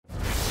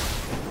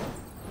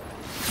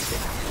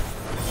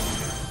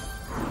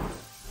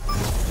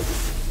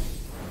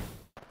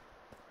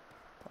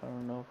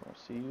know if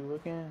I see you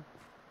again.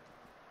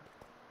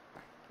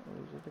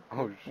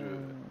 Oh shit.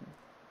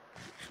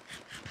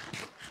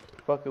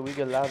 Fuck it, we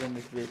get loud in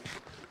this bitch.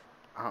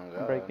 Oh I'm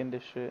god. breaking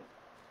this shit.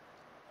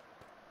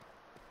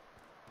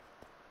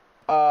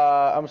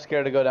 I'm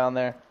scared to go down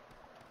there.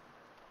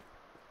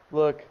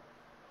 Look.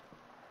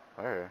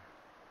 Where?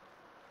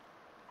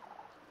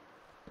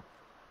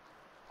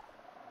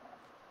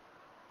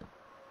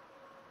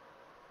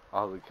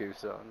 All the cave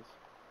sounds.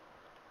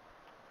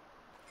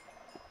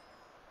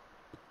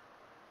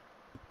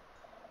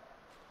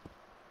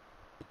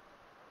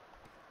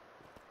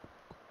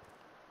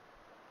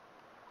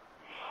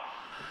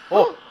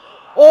 Oh!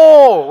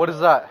 Oh! What is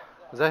that?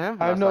 Is that him?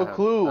 I have that's no not him.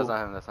 clue. That's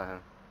not him. That's not him.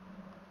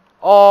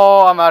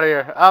 Oh, I'm out of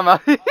here. I'm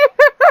out of here.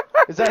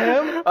 Is that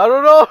him? I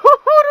don't know.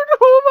 I don't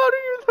know. I'm out of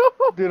here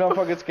though. Dude, I'm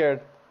fucking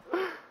scared.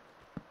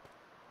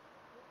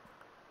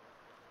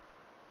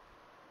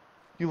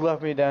 You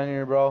left me down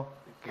here, bro.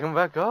 Come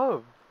back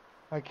up.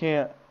 I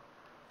can't.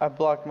 I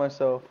blocked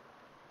myself.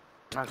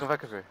 Nah, come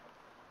back up here.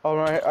 Oh,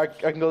 right, I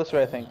can go this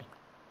way, I think.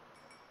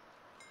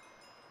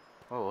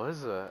 Oh, what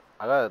is that?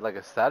 I got like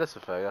a status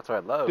effect. That's what I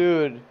love.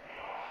 Dude.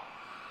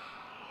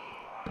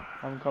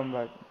 I'm coming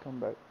back. Come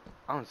back.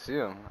 I don't see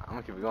him. I'm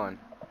gonna keep it going.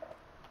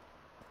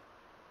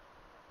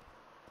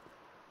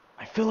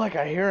 I feel like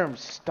I hear him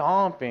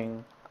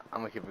stomping. I'm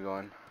gonna keep it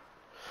going.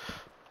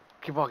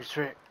 Keep walking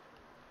straight.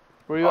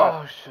 Where you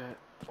Oh at? shit.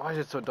 Why is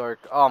it so dark?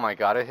 Oh my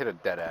god, I hit a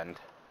dead end.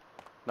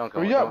 Don't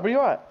come. Where you at? Where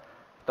you at?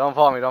 Don't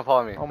follow me. Don't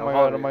follow me. Oh Don't my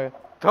follow god, oh me. my god.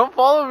 Don't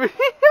follow me.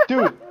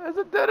 Dude. It's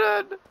a dead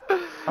end.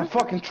 I'm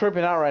fucking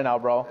tripping out right now,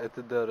 bro. It's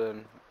a dead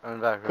end. I'm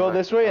back. Go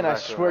this way and I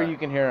swear you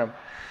can hear him.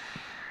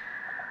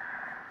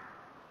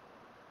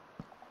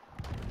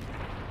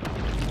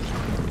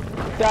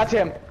 That's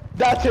him.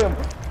 That's him.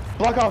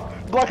 Block off.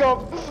 Block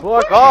off.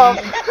 Block off.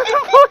 Block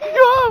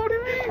off. What do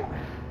you mean?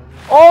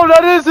 Oh,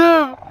 that is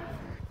him.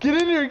 Get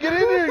in here. Get in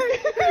here.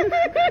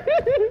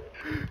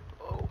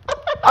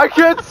 I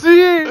can't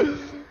see.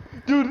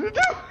 Dude.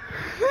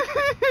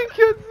 I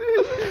can't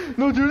see.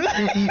 No, dude. Dude,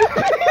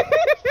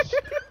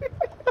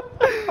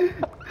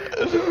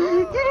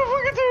 I'm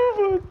fucking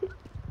terrified.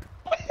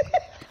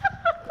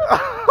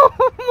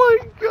 Oh my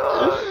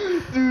god.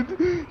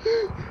 Dude.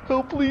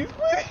 Help, please.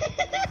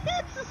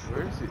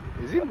 Where is he?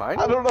 Is he mine?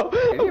 I don't know.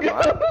 I'm getting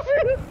out of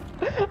here.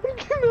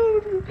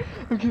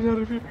 I'm getting out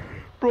of here.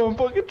 Bro, I'm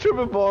fucking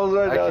tripping balls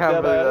right now. I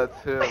can't believe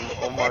that's him.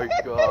 Oh my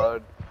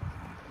god.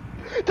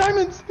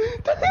 Diamonds!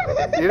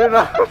 Diamonds! You didn't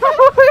know. Why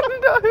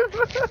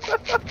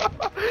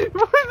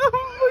the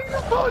fuck you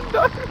found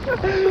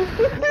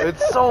diamonds?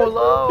 It's so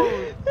low.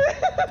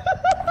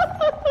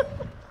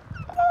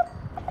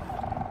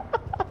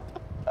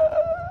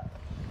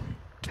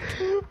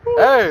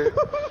 Hey!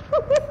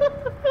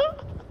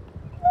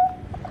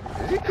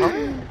 Is he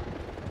coming?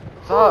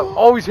 Stop.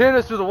 Oh, he's hitting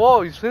us through the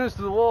wall. He's hitting us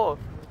through the wall.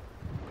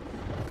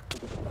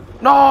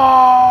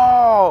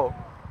 No!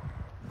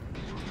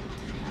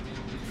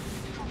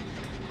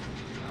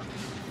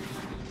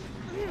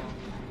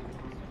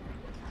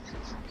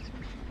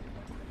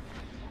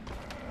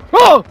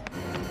 Oh!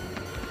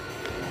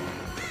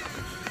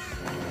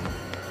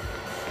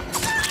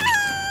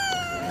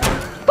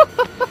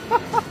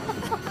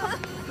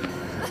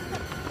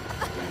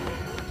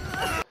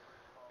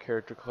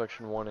 Character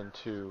collection 1 and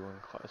 2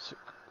 and classic.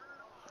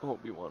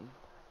 Won't be one.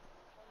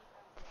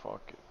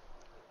 Fuck it.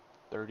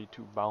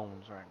 32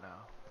 bones right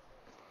now.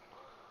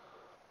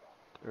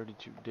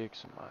 32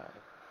 dicks in my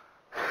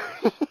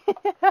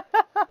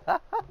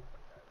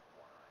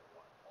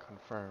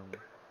confirmed.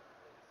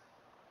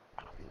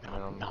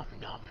 Nom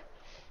nom.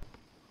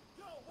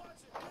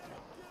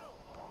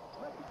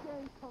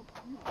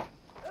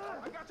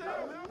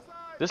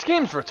 This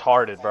game's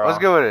retarded, bro. Let's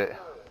go with it.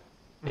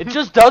 It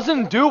just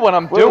doesn't do what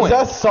I'm Wait, doing. was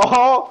that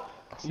Saul?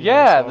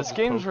 Yeah, this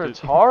game's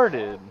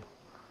retarded.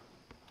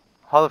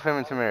 Hall of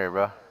Fame intimidator,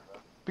 bro.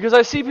 Because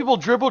I see people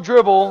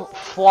dribble,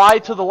 fly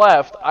to the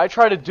left. I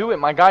try to do it,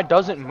 my guy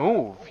doesn't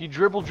move. He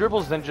dribbles,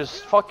 then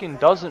just fucking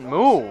doesn't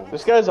move.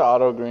 This guy's an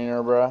auto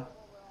greener, bro.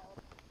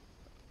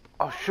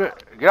 Oh shit!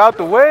 Get out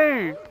the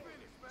way!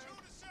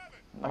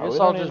 I No, guess we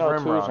I'll don't need just no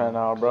rim twos run. right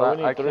now, bro. 'cause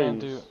We need I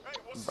can't threes.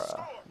 do.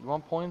 Bruh, you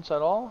want points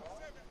at all?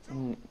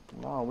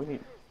 No, we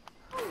need.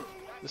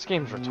 This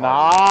game's retarded.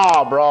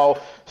 Nah, bro.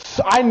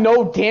 I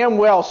know damn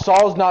well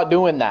Saul's not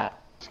doing that.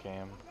 This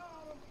game.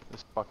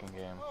 This fucking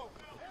game.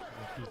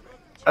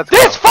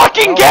 This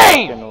fucking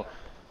game!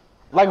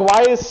 Like,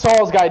 why is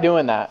Saul's guy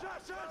doing that?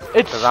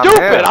 It's 'Cause I'm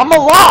stupid. him. I'm a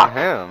lock. I'm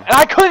him. And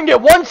I couldn't get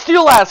one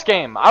steal last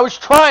game. I was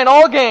trying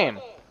all game.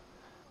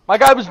 My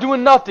guy was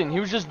doing nothing. He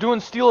was just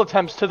doing steal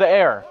attempts to the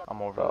air. I'm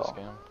over this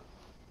game.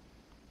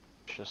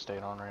 Should've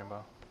stayed on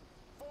Rainbow.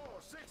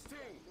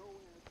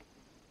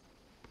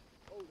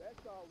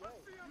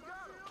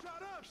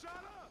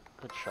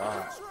 Good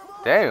shot.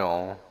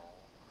 Damn.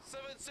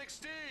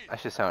 That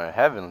shit sounded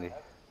heavenly.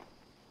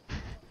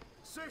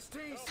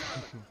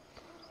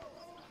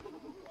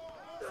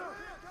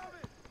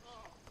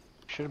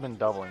 Should have been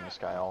doubling this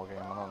guy all game.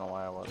 I don't know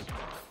why I was.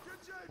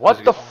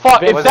 What the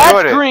fuck? If What's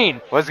that's good?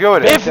 green, What's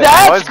good? if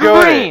that's What's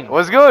good? green,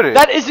 What's good?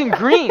 that isn't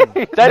green.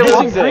 That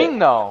isn't green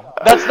though.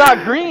 That's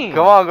not green.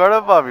 Come on, guard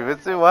up on me.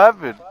 Let's see what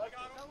happened.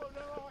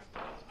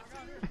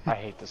 I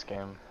hate this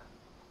game.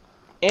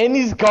 And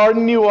he's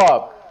guarding you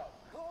up.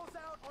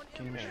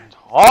 Game is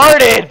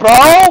retarded,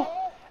 bro.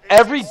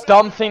 Every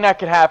dumb thing that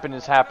could happen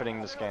is happening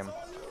in this game.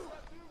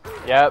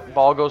 Yep,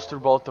 ball goes through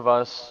both of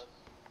us.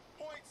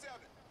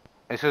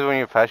 It's because when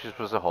you pass, you're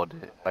supposed to hold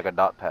it like a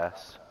dot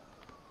pass.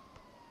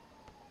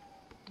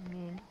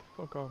 Man, get the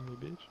fuck off me,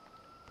 bitch.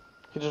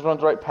 He just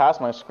runs right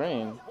past my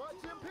screen.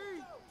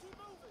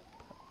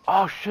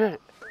 Oh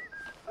shit!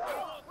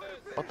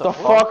 What The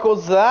fuck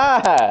was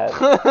that?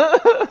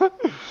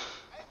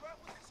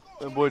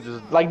 That boy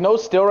just Like no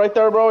steal right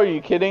there, bro. Are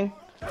you kidding?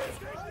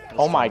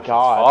 Oh my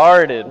god.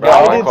 retarded, bro. Get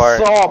off I my did court.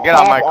 saw Get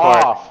off my pop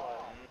court. off.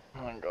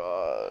 Oh my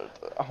god.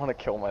 I want to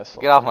kill myself.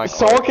 Get off my court.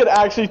 Someone could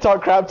actually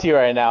talk crap to you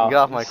right now. Get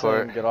off my I'm saying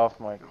court. Get off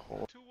my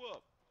court. 2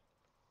 up.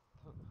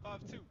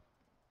 5-2. Just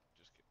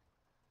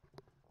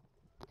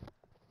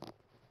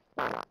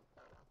kidding.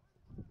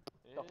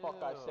 The fuck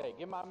I say?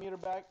 Get my meter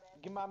back.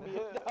 Get my meter.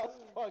 That was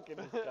fucking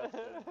disgusting.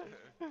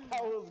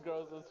 That was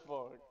gross as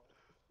fuck.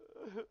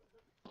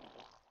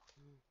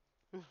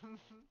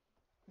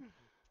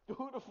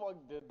 Who the fuck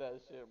did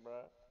that shit, bro?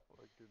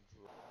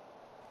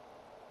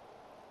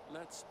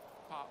 Let's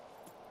pop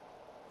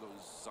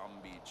those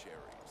zombie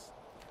cherries.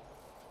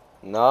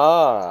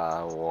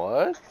 Nah,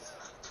 what?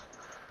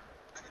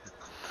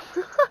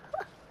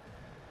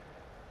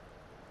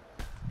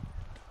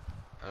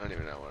 I don't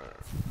even know where.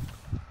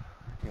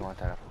 You want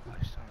that apple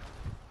pie stone?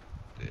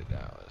 Dude,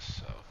 that was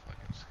so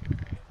fucking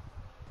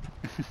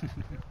scary.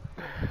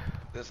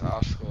 This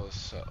obstacle is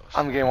so.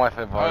 I'm getting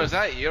Wi-Fi Oh, bars. is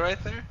that you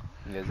right there?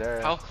 Yes,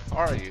 sir. How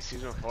far are you?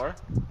 Season 4?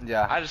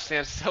 Yeah. I just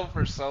stand still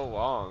for so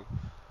long.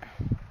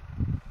 It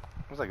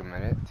was like a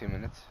minute, 2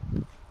 minutes.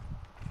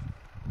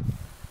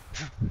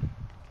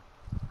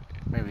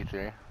 Maybe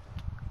 3.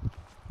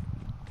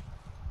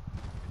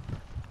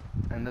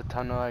 In the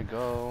tunnel I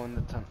go, in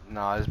the tunnel.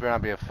 No, this better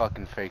not be a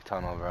fucking fake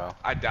tunnel, bro.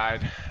 I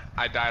died.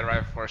 I died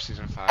right before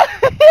season 5.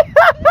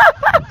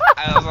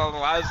 I was on the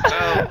last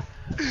jump.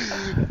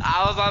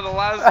 I was on the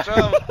last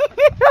jump.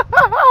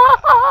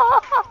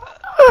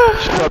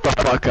 Shut the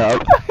fuck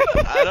up.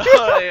 I don't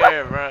want to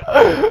hear it,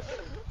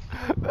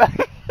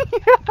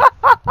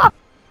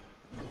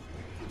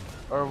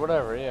 bro. Or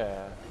whatever,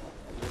 yeah.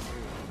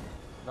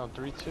 No,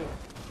 3-2.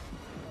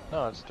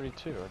 No, it's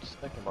 3-2. It's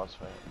second boss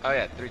fight. Oh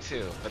yeah,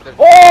 3-2. But they're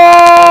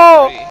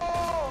Oh! 3.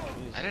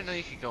 I didn't know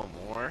you could go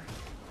more.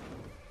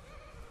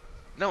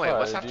 No wait, What,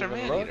 what's did you after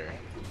even Man look? Eater?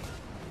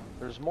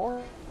 There's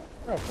more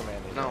after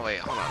Man Eater. No wait,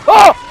 hold on.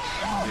 Oh!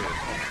 Dude,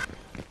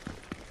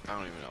 I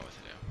don't even know what to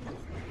do.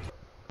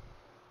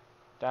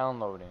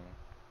 Downloading.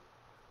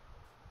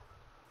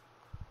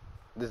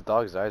 This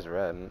dog's eyes are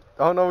red.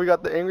 Oh no, we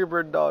got the Angry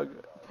Bird dog.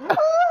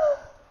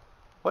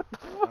 What the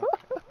fuck?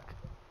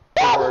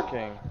 It's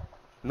working.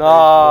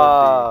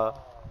 Nah.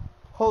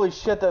 Holy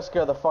shit, that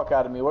scared the fuck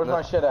out of me. Where's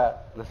my shit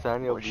at?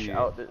 Nathaniel Oh, B.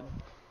 shout, dude.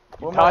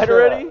 You Where my died shit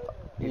already? at?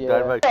 He Yeah.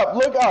 died by.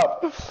 Look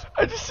up.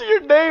 I just see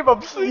your name.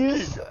 I'm You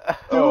sleeping.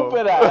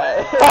 stupid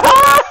ass.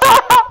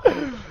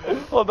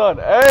 Hold on.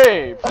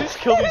 Hey, please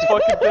kill these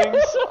fucking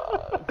things.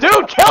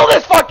 Dude, kill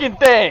this fucking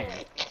thing!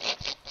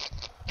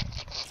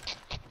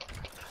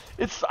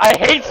 I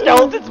hate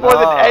skeletons more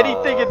than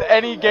anything in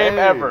any game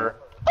ever.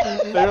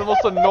 They're the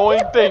most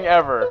annoying thing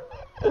ever.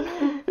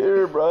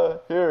 Here, bro.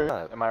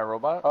 Here. Am I a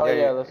robot? Oh yeah,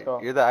 you're- let's go.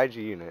 You're the IG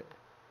unit.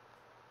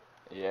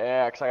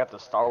 Yeah, cause I got the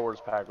Star Wars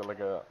pack with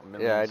like a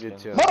million Yeah, I did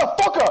skins. too.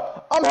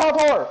 Motherfucker! I'm half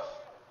horse.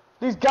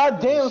 These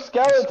goddamn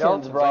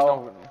skeletons, I bro.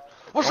 know.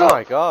 What's Oh up?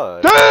 my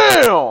god.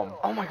 Damn!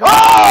 Oh my god.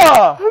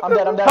 Ah! I'm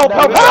dead, I'm dead, Help,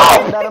 I'm dead,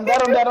 help, I'm dead, I'm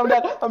dead, I'm dead, I'm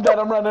dead, I'm dead,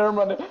 I'm running, I'm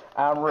running.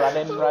 I'm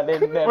running,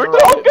 Where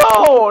don't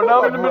go?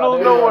 Now I'm in the middle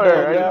of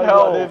nowhere. I need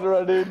help.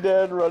 Running,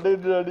 dead,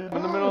 running. I'm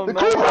in the middle of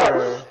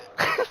nowhere.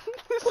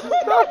 This is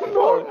not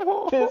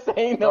normal. This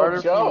ain't no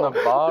Started from the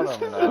joke.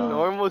 bottom now.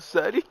 Normal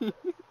setting.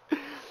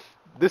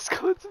 This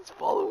skeleton's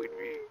following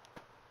me.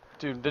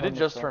 Dude, did it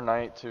just turn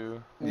night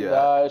too?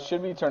 Yeah. It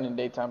should be turning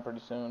daytime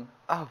pretty soon.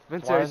 Oh,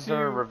 Vince, Why I is see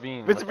there a you.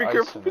 ravine Vince, with be ice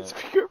careful. in Vince, it?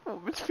 be careful.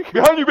 Vince, be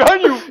careful. Behind you!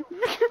 Behind you! Be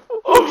careful.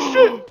 Oh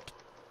shit!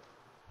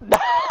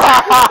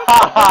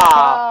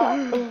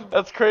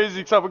 That's crazy,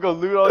 because I'm gonna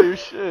loot all your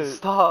shit.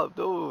 Stop.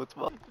 No, it's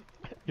mine.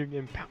 You're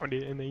getting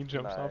pounded and then he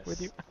jumps off with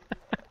you.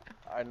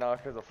 I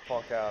knock her the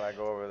fuck out, I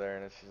go over there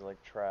and she's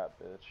like, trap,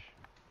 bitch.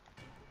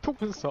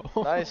 So.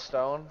 Nice,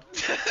 Stone.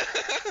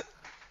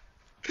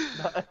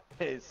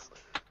 Nice.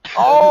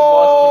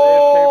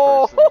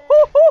 Oh!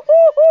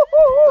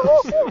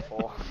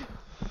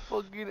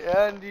 Fucking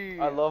Andy.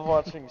 I love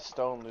watching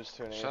Stone lose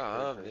to an Shut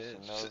up, person.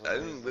 bitch. That was I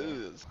didn't amazing.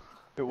 lose.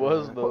 It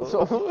was though.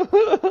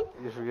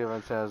 You forget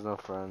Vincent has no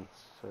friends,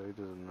 so he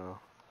doesn't know.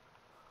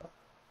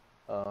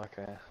 Oh,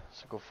 okay.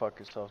 So go fuck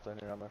yourself then,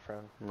 you're not my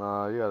friend.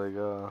 Nah, you gotta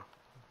go.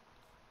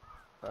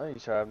 Oh, you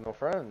said I have no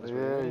friends. What do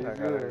you Yeah, mean you I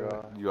gotta do.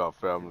 go? You got You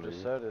family.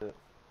 just said it.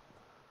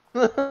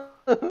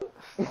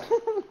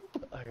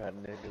 I got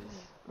mad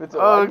niggas. It's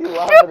why you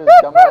laughing at his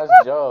dumbass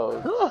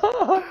jokes?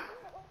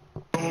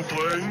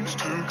 Flames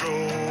to go.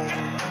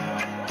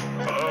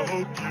 I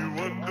hope you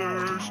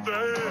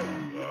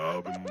understand.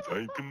 I've been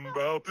thinking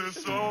about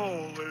this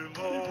all day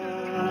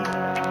long.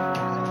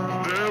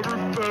 Never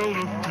felt a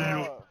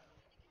feel.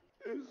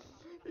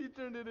 He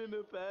turned it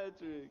into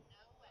Patrick.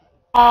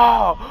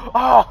 Oh!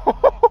 Oh!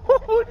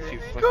 Where did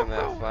Keep he flicking come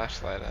that from?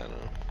 flashlight at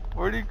him.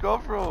 Where'd he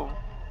come from?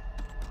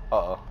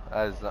 Uh-oh.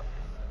 That is not...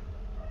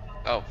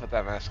 Oh, put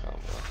that mask on,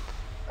 bro.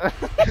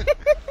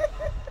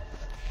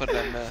 Put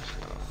that mask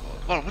on.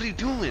 What are you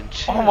doing?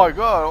 Chill. Oh my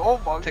god, oh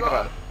my Take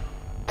god.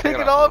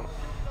 it off.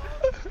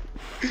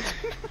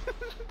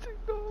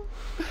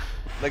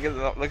 Take it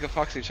off. Look at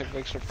Foxy.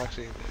 Make sure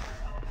Foxy.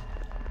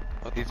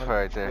 What the He's fuck?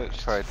 probably right there. Glitched.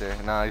 He's probably right there.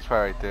 Nah, he's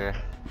probably right there.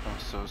 I'm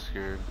so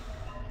scared.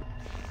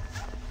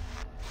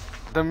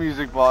 The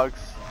music box.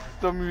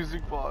 The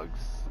music box.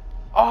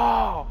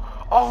 Oh!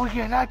 Oh, we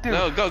getting active.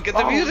 No, go get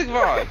the music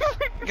box.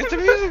 Get the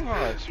music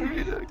box. We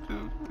getting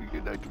active. We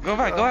getting active. Go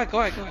back.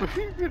 We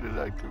getting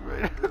active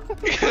right now.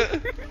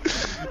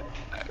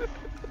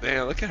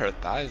 Damn, look at her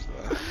thighs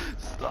though.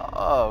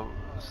 Stop.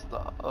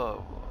 Stop.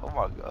 Oh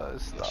my god,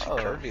 stop. She's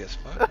curvy as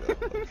fuck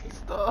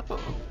though. Stop.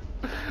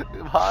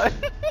 Hi.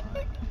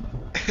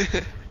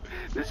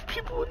 There's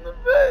people in the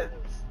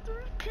vents.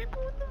 There's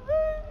people in the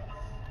vents.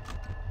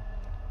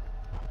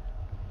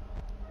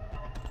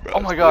 Bro, Oh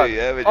my it's god. 3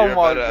 AM and Oh you're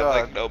my about to have, god.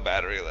 like no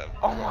battery left.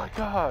 Oh my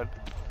god.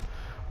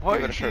 Why You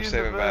are better start in the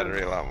saving vents?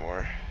 battery a lot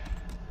more.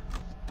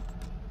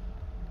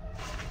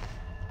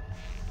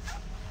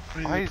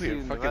 Why Put is he your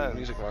in the fucking vents?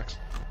 music box.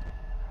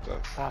 So,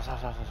 Stop.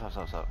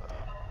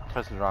 I'm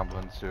pressing the wrong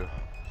buttons too.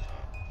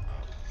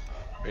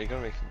 are you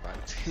gonna make me buy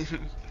it?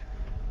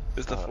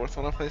 Is the Stop. 4th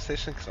one on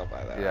PlayStation? Cause I'll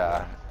buy that.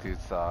 Yeah, dude,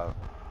 stop.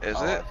 Right now. Is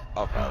Oh, it?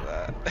 I'll buy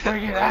that. We're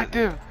getting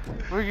active.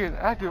 We're getting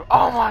active.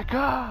 Oh my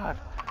god.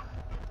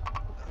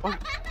 Oh.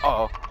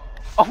 Uh-oh.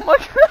 Oh my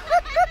god.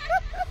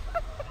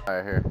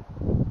 Alright, here.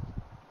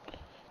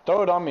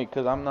 Throw it on me,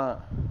 cause I'm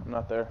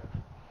not there.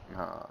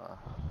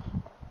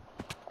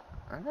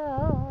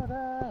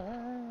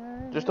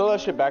 Just throw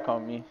that shit back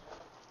on me.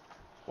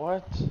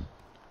 What?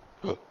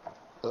 What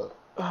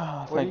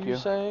Thank are you. you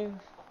saying?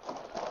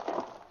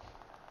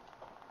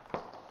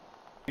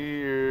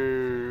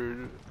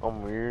 Weird.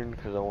 I'm weird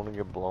because I want to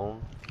get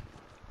blown.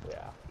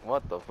 Yeah.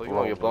 What the fuck? You Oh,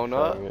 wanna get blown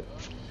up? faggot.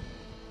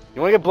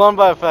 You wanna get blown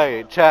by a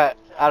faggot? Chat.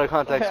 Out of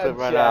context clip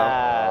right now.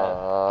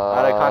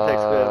 Out of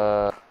context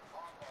clip.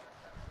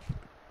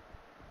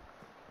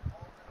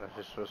 That's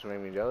just supposed to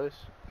make me jealous?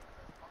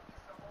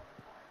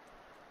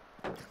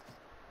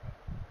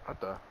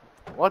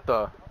 What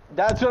the?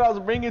 That's what I was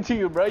bringing to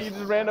you, bro. You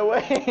just ran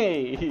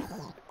away.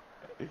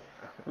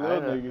 Little I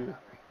know. nigga.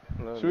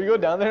 No, Should we go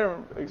down there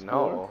and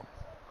explore? No.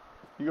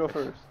 You go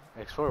first.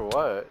 Explore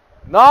what?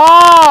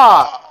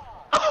 No!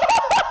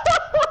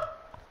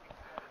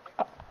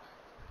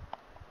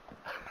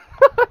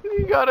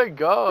 You gotta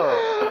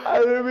go. I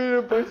didn't mean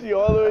to push you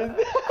all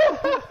the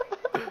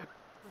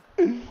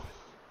way.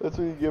 That's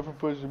what you get for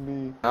pushing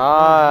me.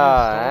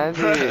 Ah,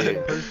 Person Andy.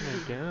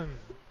 again.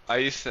 I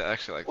used to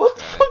actually like What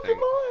this the guy, fuck I am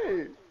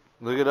think. I?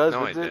 Look at us. No,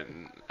 I with it.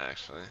 didn't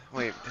actually.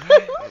 Wait, did I? I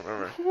don't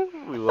remember.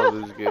 We love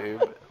this game.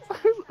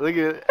 Look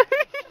at it.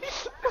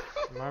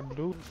 My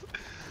blue.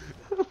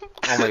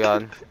 Oh my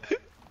god.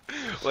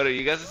 What, are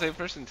you guys the same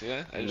person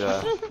too? I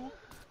just- Yeah.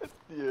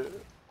 Yeah.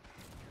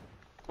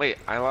 Wait,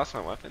 I lost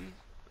my weapon?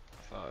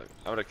 Fuck.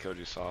 I would have killed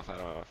you, Saul, if I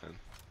had my weapon.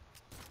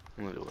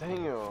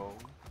 Damn.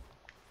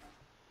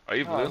 Are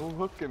you God, blue? who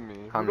hooking me?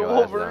 Calm Who the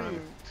your ass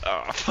Wolverine?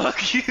 down. Oh,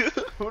 fuck you.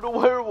 Who the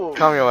werewolf?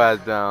 Calm your ass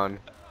down.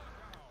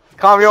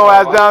 Calm your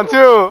ass down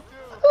too.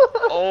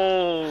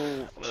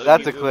 Oh.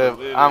 That's a clip.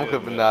 I'm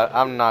clipping that.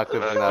 I'm not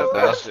clipping that Clip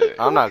though. that shit.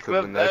 I'm not Clip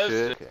clipping that that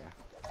shit. shit. Okay.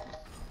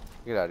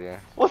 Get out of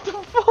here. What the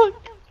fuck?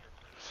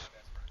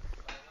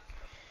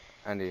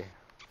 Andy,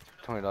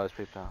 $20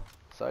 PayPal.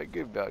 Sorry,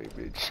 get out of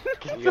here, bitch.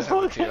 You guys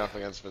have to team up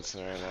against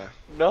Vincent right now.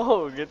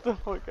 No, get the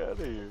fuck out of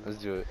here. Let's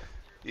do it.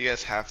 You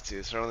guys have to.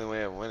 It's the only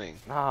way of winning.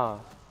 Nah.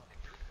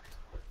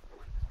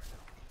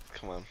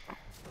 Come on.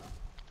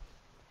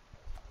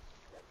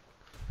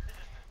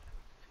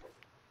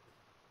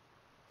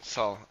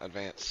 Saul,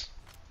 advance.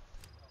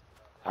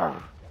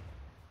 Oh,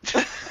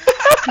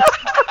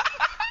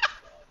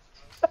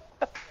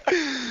 I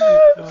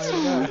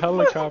got a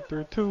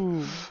helicopter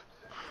too.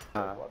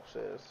 Watch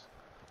this.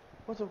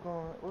 What's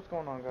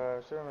going on,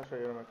 guys? Today I'm gonna show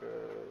you how to make a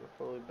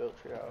fully built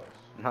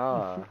treehouse.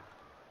 Nah.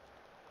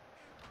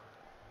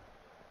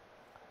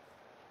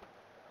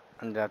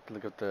 I'm gonna have to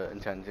look up the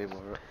enchanting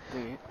table.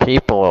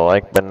 People are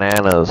like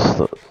bananas.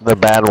 The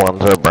bad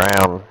ones are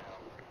brown.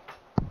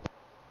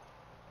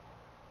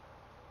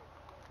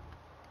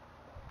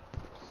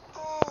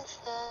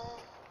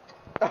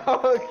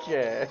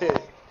 Okay.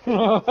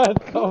 What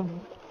the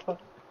fuck?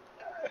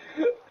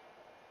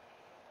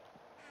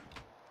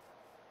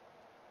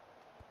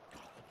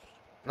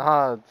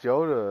 Nah, it's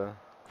Yoda. What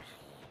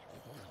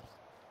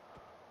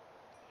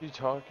you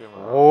talking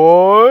about?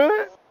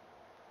 What?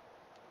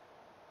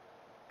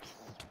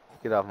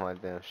 Get off my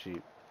damn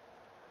sheep.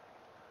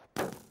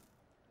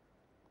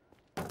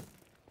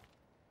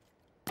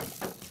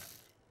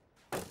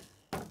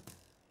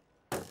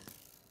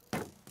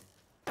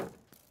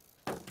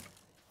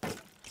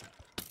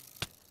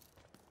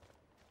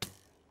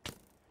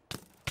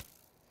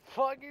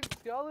 fucking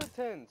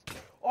skeletons.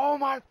 Oh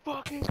my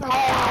fucking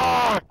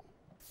god.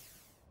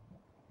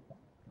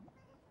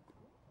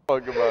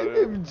 Talk about it.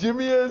 If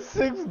Jimmy has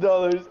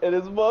 $6 and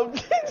his mom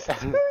takes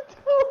 $2,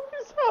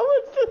 how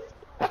much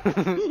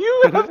does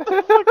you have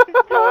to fucking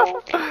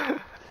go?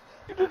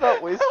 You did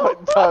not waste my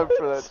time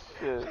for that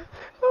shit.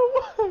 How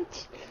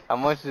much? How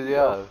much does he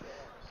have?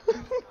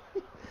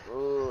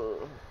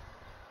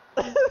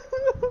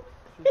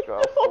 He's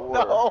got 4.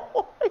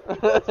 No.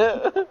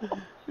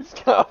 He's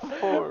got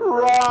 4. Bro.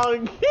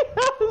 Wrong. He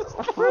has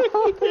 3.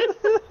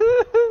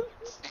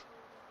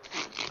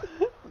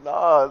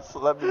 Nah, so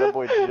that means that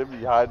boy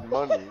Jimmy hiding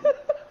money.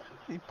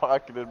 He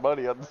pocketed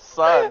money on the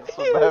side,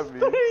 so that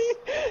means.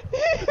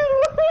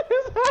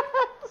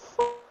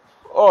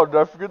 Oh, did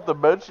I forget to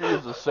mention he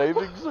has a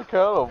savings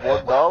account of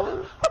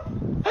 $1?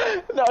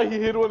 No, he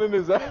hid one in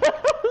his ass.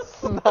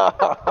 Nah.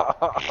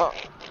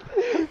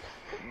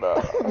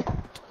 Nah.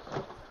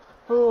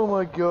 Oh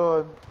my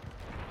god.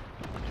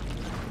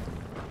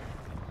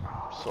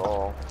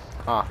 So.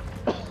 Huh.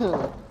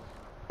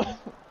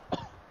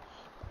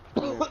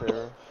 Do me a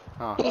favor.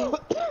 Huh.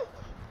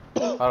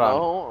 Hold on.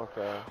 No?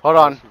 Okay. Hold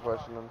on. Ask you a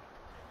question then.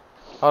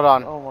 Hold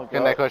on. Oh my god.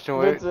 Can that question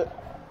wait?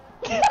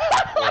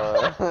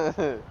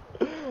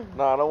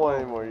 Nah, I don't want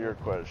any more of your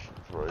questions,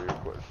 bro. Your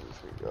questions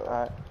can go.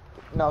 Alright.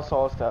 Now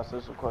Saul has to ask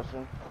this a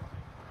question.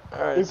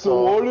 Alright, If the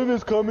warden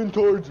is coming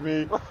towards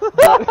me,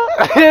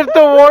 If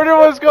the warden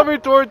was coming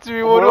towards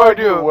me, what do I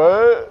do?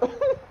 What?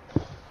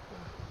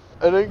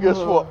 And then guess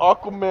what?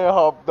 Aquaman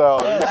hopped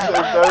out. He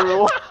saved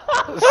everyone.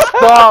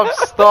 Stop,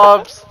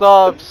 stop,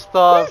 stop,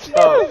 stop,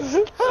 stop,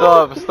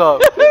 stop,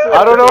 stop.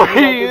 I don't know where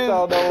he is.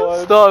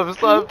 Stop,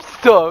 stop,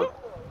 stop.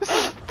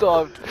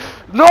 Stop.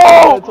 No!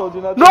 I told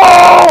you not to No!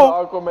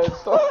 Aquaman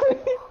story.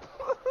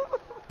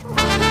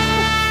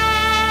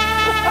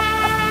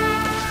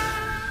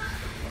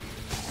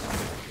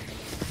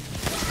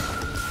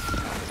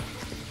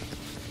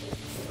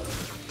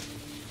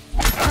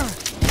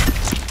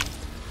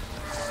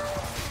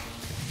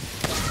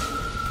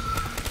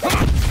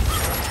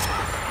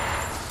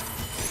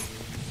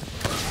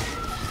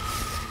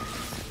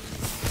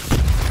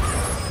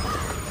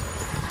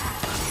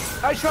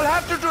 I shall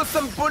have to do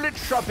some bullet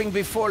shopping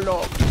before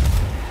long.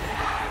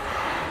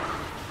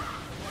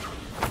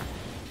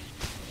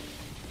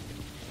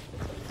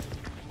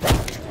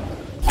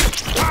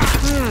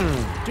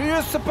 Do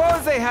you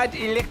suppose they had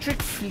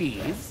electric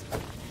fleas?